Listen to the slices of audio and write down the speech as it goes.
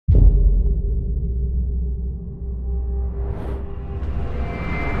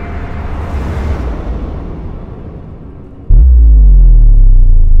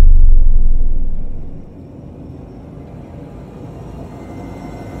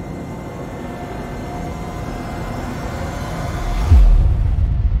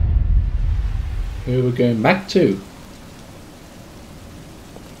Who we're going back to?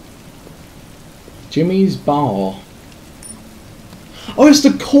 Jimmy's Bar. Oh, it's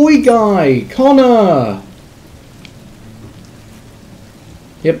the koi guy! Connor!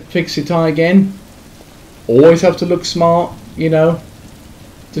 Yep, fix your tie again. Always have to look smart, you know.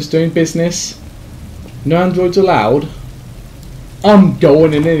 Just doing business. No androids allowed. I'm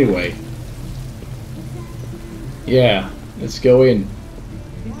going in anyway. Yeah, let's go in.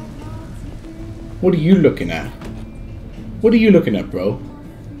 What are you looking at? What are you looking at, bro?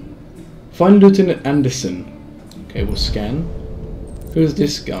 Find Lieutenant Anderson. Okay, we'll scan. Who's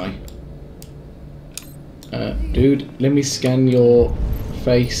this guy? Dude, let me scan your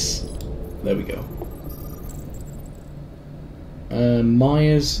face. There we go.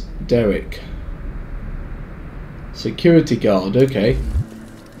 Myers Derek. Security guard, okay.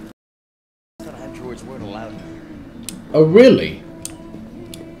 Androids weren't allowed. Oh, really?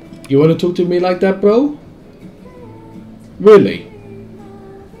 You want to talk to me like that, bro? Really?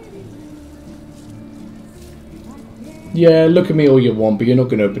 Yeah, look at me all you want, but you're not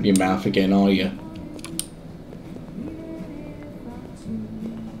going to open your mouth again, are you?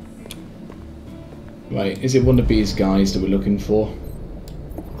 Right, is it one of these guys that we're looking for?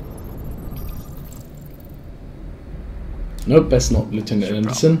 Nope, that's not Lieutenant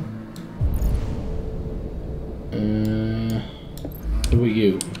Anderson. Who are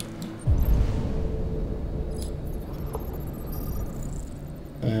you?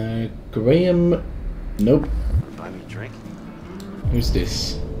 Graham. Nope. Buy me a drink. Who's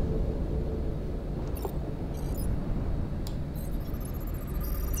this?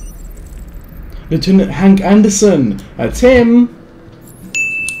 Lieutenant Hank Anderson. That's him.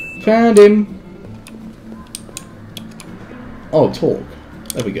 Found him. Oh, talk.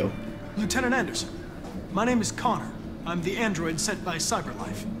 There we go. Lieutenant Anderson, my name is Connor. I'm the android sent by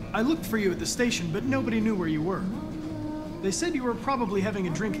CyberLife. I looked for you at the station, but nobody knew where you were. They said you were probably having a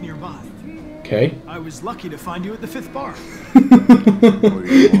drink nearby. Okay. I was lucky to find you at the 5th bar.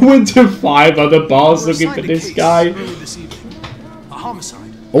 Went to 5 other bars looking for this guy. Early this evening. A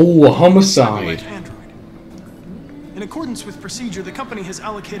homicide. Oh, a homicide. Android. In accordance with procedure, the company has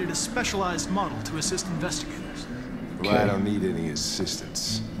allocated a specialized model to assist investigators. Well, I don't need any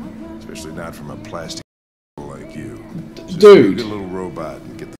assistance, especially not from a plastic like you. Just Dude. get a little robot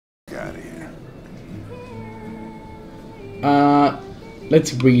and get the f out of here.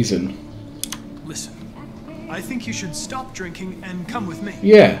 Let's reason. Listen, I think you should stop drinking and come with me.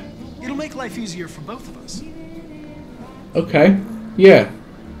 Yeah. It'll make life easier for both of us. Okay. Yeah.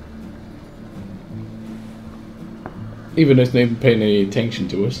 Even though he's not even paying any attention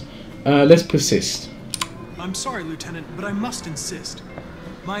to us. Let's persist. I'm sorry, Lieutenant, but I must insist.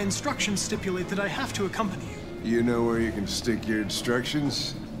 My instructions stipulate that I have to accompany you. You know where you can stick your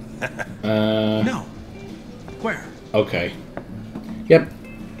instructions? No. Where? Okay. Yep.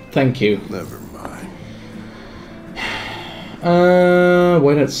 Thank you. Never mind.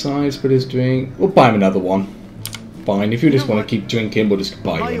 Wait outside, but he's doing. We'll buy him another one. Fine. If you just want to keep drinking, we'll just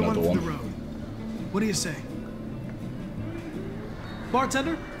buy you another one. For the road. What do you say?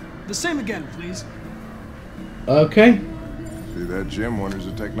 Bartender, the same again, please. Okay. See, that Jim wonders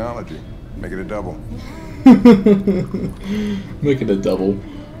at technology. Make it a double. Make it a double.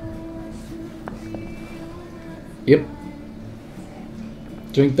 Yep.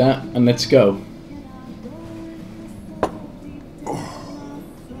 Drink that and let's go.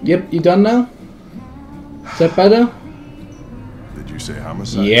 Yep, you done now? Is that better? Did you say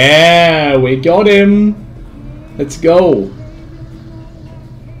homicide? Yeah, we got him. Let's go.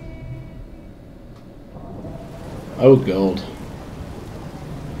 Oh god.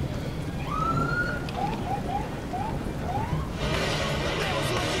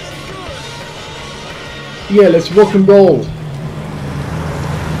 Yeah, let's rock and roll.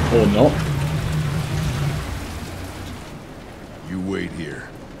 Or not. You wait here.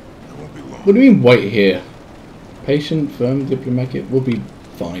 It won't be long. What do you mean wait here? Patient, firm, diplomatic, we'll be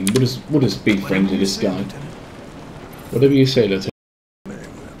fine. We'll just be friends with this guy. Whatever you say, Lieutenant.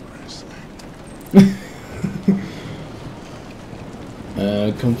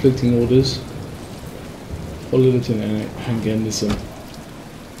 Conflicting orders. Follow Lieutenant Hank Anderson.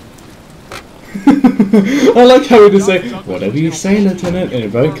 I like how we just say, whatever you say, Lieutenant, in a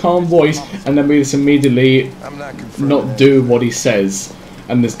very calm voice, and then we just immediately not do what he says,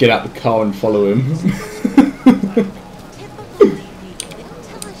 and just get out the car and follow him.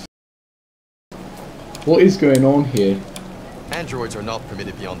 What is going on here? Androids are not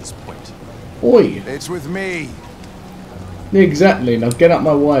permitted beyond this point. Oi! It's with me. Exactly, now get out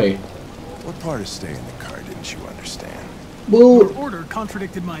my way. What part of staying in the car didn't you understand? Well, Your order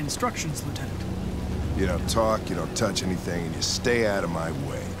contradicted my instructions, Lieutenant. You don't talk, you don't touch anything, and you stay out of my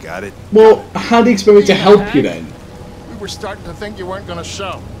way. Got it? Well, how do you expect me to help you then? We were starting to think you weren't gonna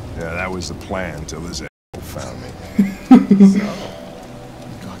show. Yeah, that was the plan till this asshole found me. So, you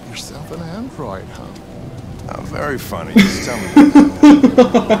got yourself an android, huh? Oh, very funny. Just tell me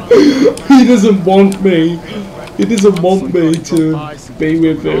what He doesn't want me. He doesn't want me to be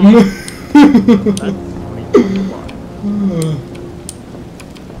with him.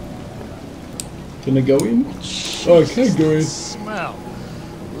 Can I go in? Oh, I can't go in. Smell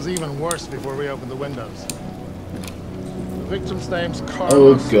was even worse before we opened the windows. The victim's name's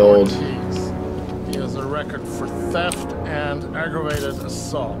Carlos God. Ortiz. He has a record for theft and aggravated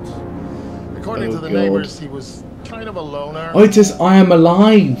assault. According to the God. neighbors, he was kind of a loner. Oh, it says I am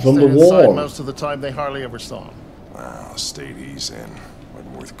alive on the Stayed inside wall. most of the time. They hardly ever saw him. Well, state he's in.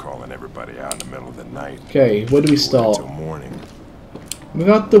 Wasn't worth calling everybody out in the middle of the night. Okay, where do we start? Until morning. Move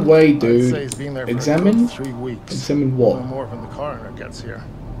out the way, I'd dude. say he's been there for Examine? 3 weeks. Examine No what? more when the coroner gets here.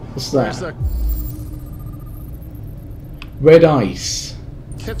 What's There's that? a Red ice.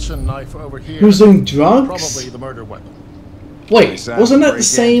 kitchen knife over here. Who's doing drugs? Probably the murder weapon. Wait, Sounds wasn't that break the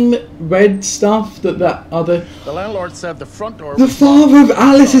same red stuff that that other... The landlord said the front door. The was father of locked.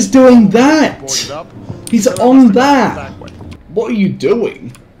 Alice is doing that! Boarded up. He's Killer on must have that! gone way. What are you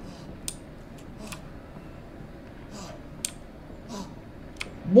doing?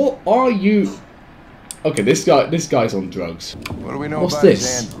 What are you... Okay, this guy's on drugs. What do we know What's about this?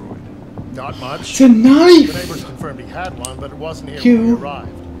 his android? Not much. It's a The knife! neighbors confirmed he had one, but it wasn't here Q. when we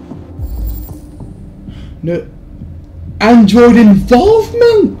arrived. No... Android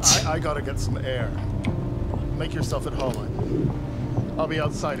involvement! I gotta get some air. Make yourself at home. I'll be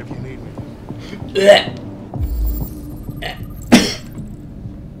outside if you need me.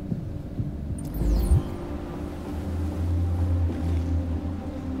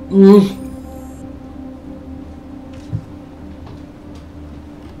 Oof.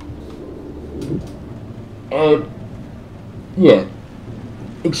 Yeah.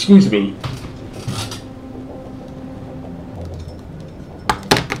 Excuse me.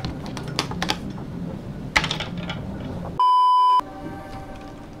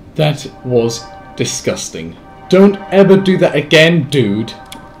 That was disgusting. Don't ever do that again, dude.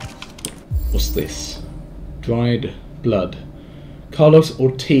 What's this? Dried blood. Carlos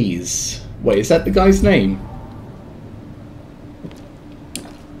Ortiz. Wait, is that the guy's name?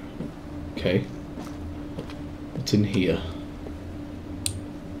 Okay. What's in here?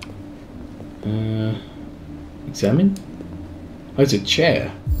 Examine? Oh, it's a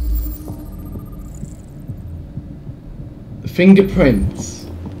chair. Fingerprints.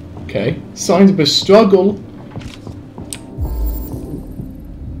 Okay. Signs of a struggle.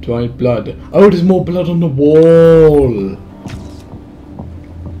 Dried blood. Oh, there's more blood on the wall.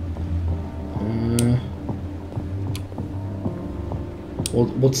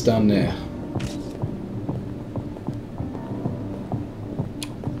 What's down there?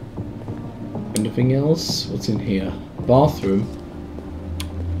 Anything else? What's in here? Bathroom.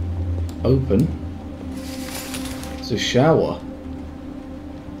 Open. It's a shower.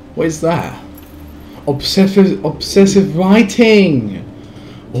 What is that? Obsessive writing.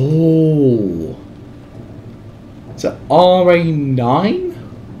 Oh. Is that RA9?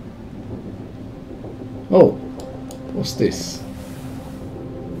 Oh. What's this?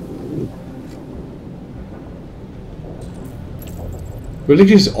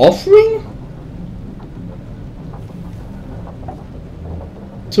 Religious offering?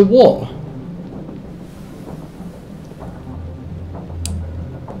 To what?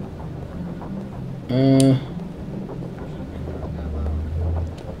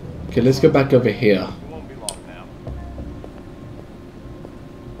 Okay, let's go back over here.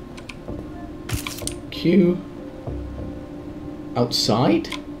 Q. Outside?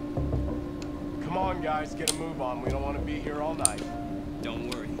 Come on, guys, get a move on. We don't want to be here all night. Don't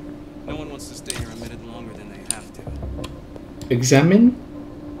worry. No one wants to stay here a minute longer than they have to. Examine?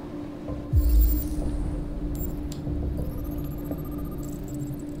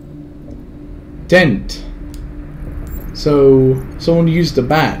 Dent. So, someone used the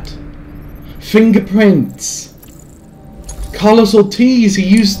bat. Fingerprints. Carlos Ortiz, he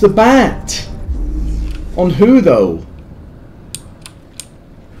used the bat. On who, though?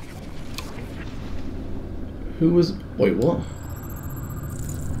 Who was... Wait, what?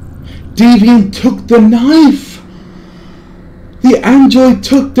 Deviant took the knife! The android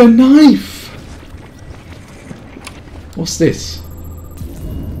took the knife! What's this?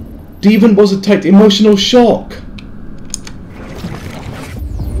 Deviant was attacked. Emotional shock.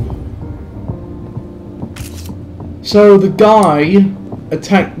 So the guy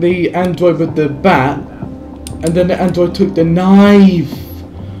attacked the android with the bat, And then the android took the knife.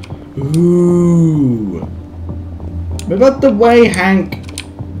 Ooh. Move out the way,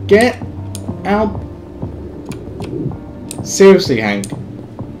 Hank. Get out. Seriously, Hank.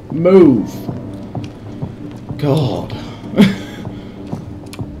 Move. God.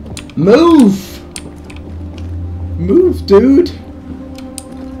 Move. Move, dude.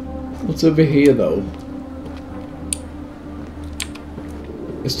 What's over here, though?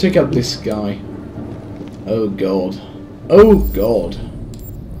 Let's check out this guy. Oh, God. Oh, God.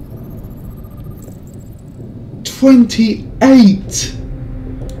 28!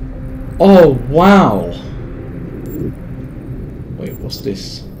 Oh, wow. Wait, what's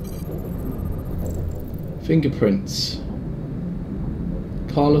this? Fingerprints.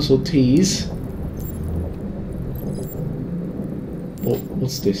 Carlos Ortiz.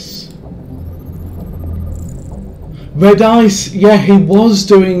 What's this? Red Ice! Yeah, he was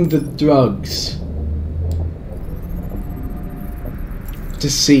doing the drugs.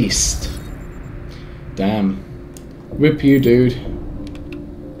 Deceased. Damn. Rip you, dude.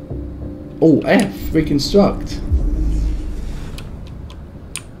 Oh, F. Reconstruct.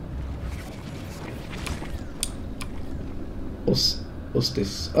 What's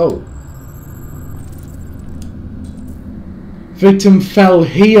this? Oh. Victim fell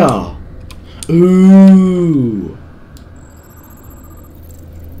here. Ooh.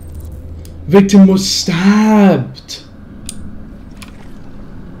 Victim was stabbed.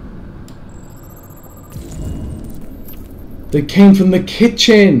 They came from the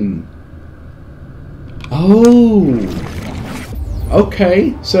kitchen. Oh.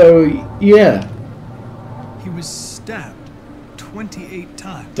 Okay, so yeah. He was stabbed 28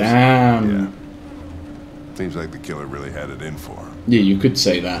 times. Damn. Yeah. Seems like the killer really had it in for him. Yeah, you could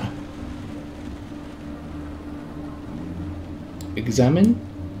say that. Examine.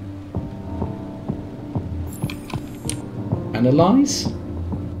 Analyze.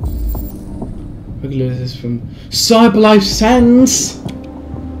 Regular this from Cyberlife Sense.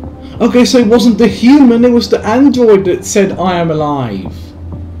 Okay, so it wasn't the human, it was the android that said I am alive.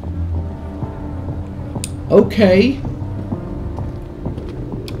 Okay.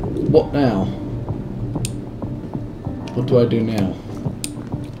 What now? What do I do now?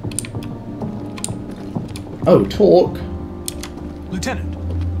 Oh, talk. Lieutenant,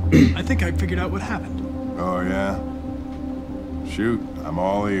 I think I figured out what happened. Oh, yeah? Shoot, I'm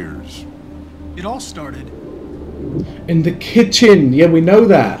all ears. It all started In the kitchen. Yeah, we know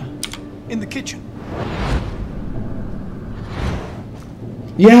that. in the kitchen.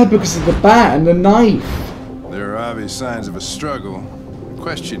 Yeah, because of the bat and the knife. There are obvious signs of a struggle. The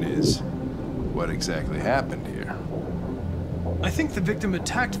question is, what exactly happened here? I think the victim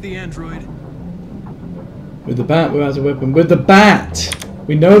attacked the android. With the bat, without a weapon. With the bat!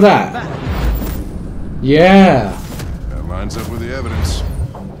 We know that. Bat. Yeah. That lines up with the evidence.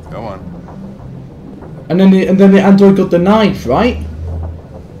 Go on. And then the android got the knife, right?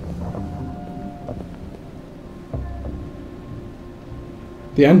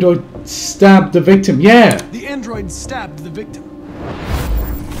 The android stabbed the victim. Yeah. The android stabbed the victim.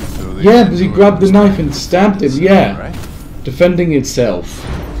 So the Yeah, because he android grabbed the was knife and stabbed him. Yeah. Right? Defending itself.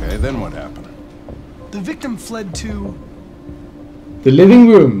 Okay, then what happened? The victim fled to The living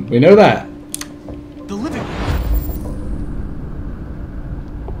room. We know that. the living room.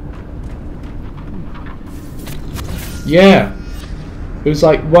 Yeah. It was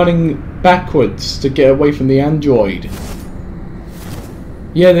like running backwards to get away from the android.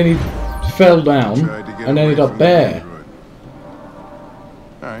 Yeah, then he fell down Tried to get and ended away up from the there. android.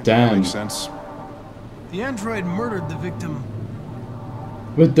 Alright, Damn. that makes sense. The android murdered the victim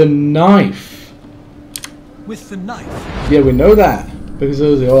With the knife. with the knife. Yeah, we know that. Because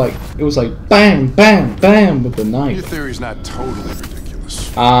it was like bam, bam, bam with the Your knife. theory's not totally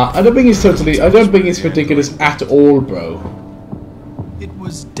ridiculous. I don't think it's ridiculous at all, bro. It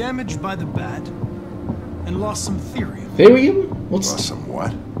was damaged by the bat and lost some therium. Therium? What's Lost some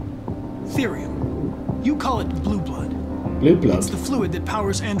what? Therium. You call it blue blood. blue blood? It's the fluid that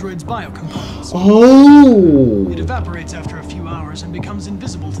powers androids' biocomponents. Oh! It evaporates after a few hours and becomes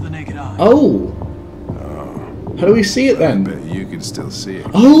invisible to the naked eye. Oh! How do we see it I then? bet you can still see it.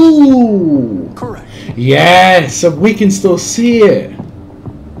 Oh! Correct. Yes, so we can still see it.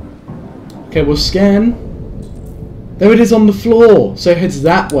 Okay, we'll scan. There it is on the floor, so it heads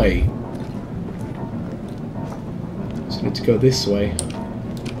that way. So we need to go this way.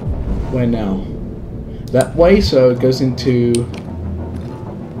 Where now? That way, so it goes into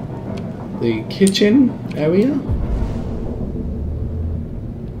the kitchen area.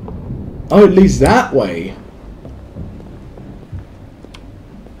 Oh, it leads that way.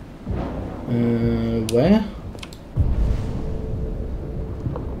 Where?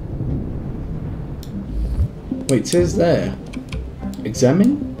 Wait, it says there.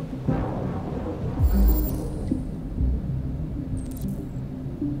 Examine?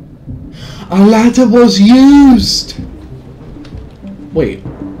 A ladder was used! Wait.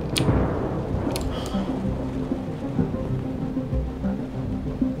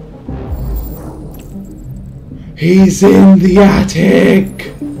 He's in the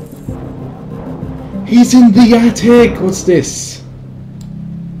attic! He's in the attic! What's this?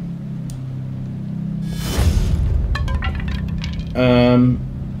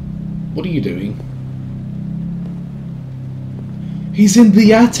 What are you doing? He's in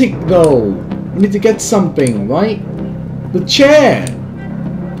the attic though! We need to get something, right? The chair!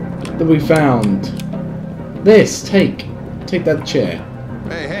 That we found. This, take that chair.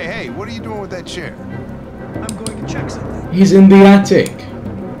 Hey, what are you doing with that chair? I'm going to check something. He's in the attic.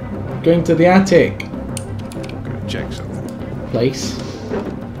 Going to the attic. I'm gonna check something. Place.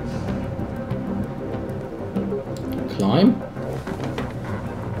 Climb.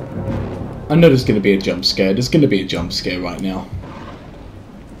 I know there's going to be a jump scare. There's going to be a jump scare right now.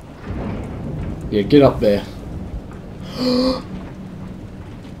 Yeah, get up there.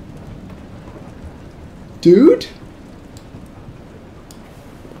 Dude?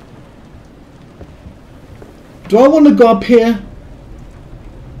 Do I want to go up here?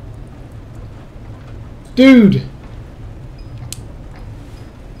 Dude!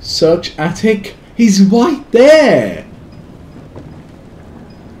 Search attic? He's right there!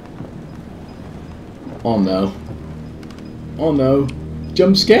 Oh no. Oh no.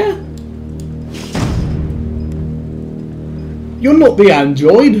 Jump scare? You're not the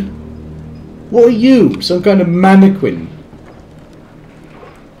android! What are you? Some kind of mannequin?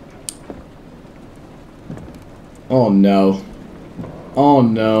 Oh no. Oh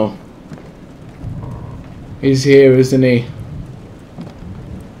no. He's here, isn't he?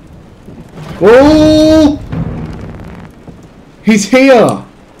 Oh! He's here!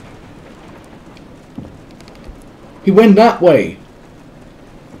 He went that way.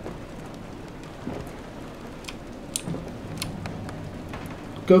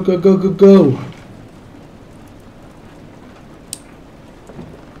 Go, go, go, go, go.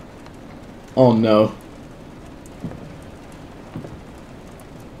 Oh no.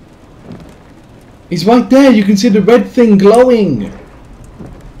 He's right there. You can see the red thing glowing.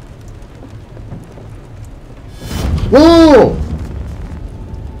 Whoa!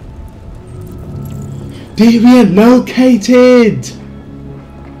 Deviant located!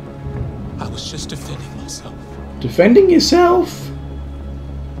 I was just defending myself. Defending yourself?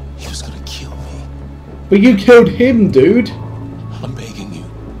 He was gonna kill me. But you killed him, dude. I'm begging you.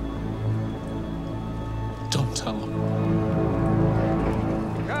 Don't tell him.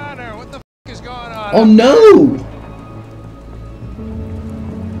 Connor, what the f is going on? Oh no!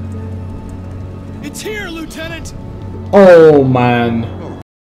 It's here, Lieutenant! Oh man.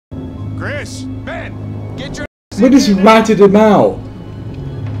 Chris, Ben, get your We just ratted him out.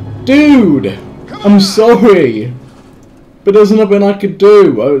 Dude! I'm sorry. But there was nothing I could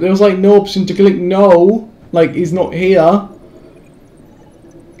do. There was like no option to click no. Like he's not here.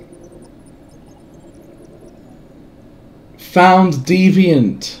 Found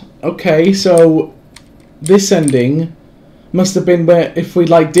deviant. Okay, so this ending must have been where if we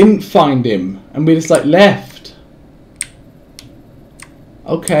like didn't find him and we just like left.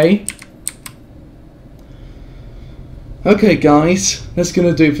 Okay. Okay guys, that's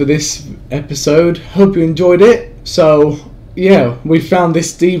gonna do for this episode. Hope you enjoyed it. So yeah, we found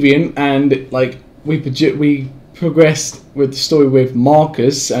this deviant and like we progressed with the story with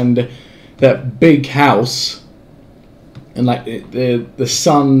Marcus and that big house, and like the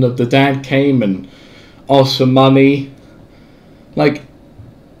son of the dad came and asked for money. Like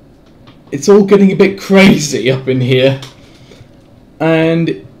it's all getting a bit crazy up in here,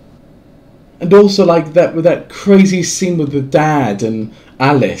 and also like that with that crazy scene with the dad and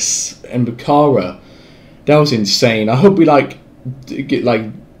Alice and Kara, that was insane. I hope we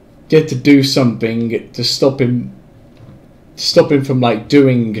get to do something to stop him from like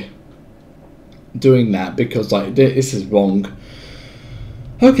doing that, because like this is wrong.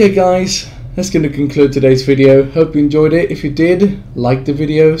 Okay guys, that's going to conclude today's video. Hope you enjoyed it. If you did, like the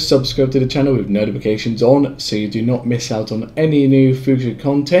video, subscribe to the channel with notifications on so you do not miss out on any new future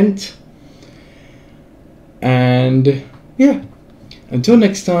content. And yeah, until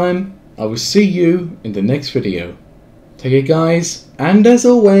next time, I will see you in the next video. Take care guys, and as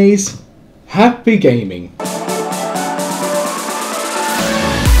always, happy gaming.